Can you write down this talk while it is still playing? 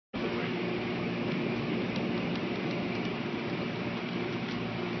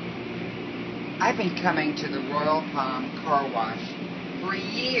I've been coming to the Royal Palm Car Wash for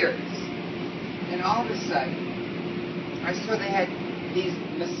years, and all of a sudden, I saw they had these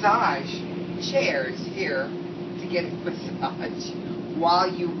massage chairs here to get a massage while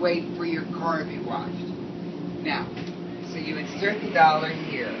you wait for your car to be washed. Now, so you insert the dollar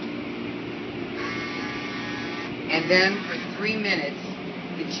here, and then for 3 minutes,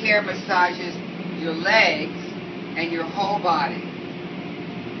 the chair massages your legs and your whole body.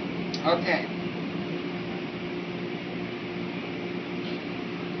 Okay.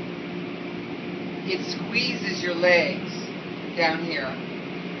 It squeezes your legs down here.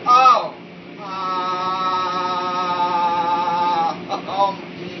 Oh!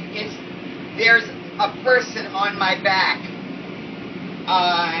 There's a person on my back.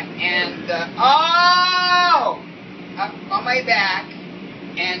 On my back,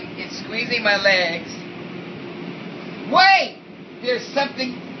 and it's squeezing my legs. Wait! There's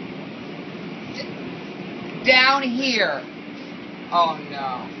something down here. Oh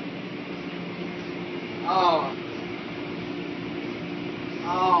no.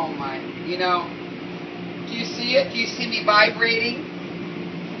 Oh my. You know, do you see it? Do you see me vibrating?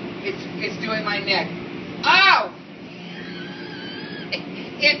 It's doing my neck. Ow!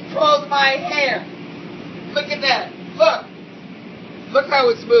 It pulled my hair. Look at that. Look. Look how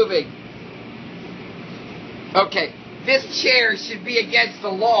it's moving. Okay. This chair should be against the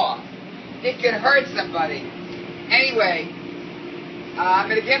law. It could hurt somebody. Anyway, I'm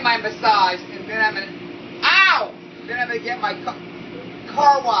going to get my massage, and then I'm going to... Ow! Then I'm going to get my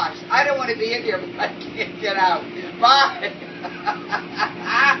car washed. I don't want to be in here, but I can't get out. Bye!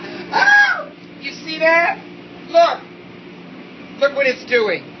 Ow! You see that? Look! Look what it's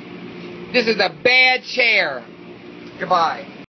doing. This is a bad chair. Goodbye.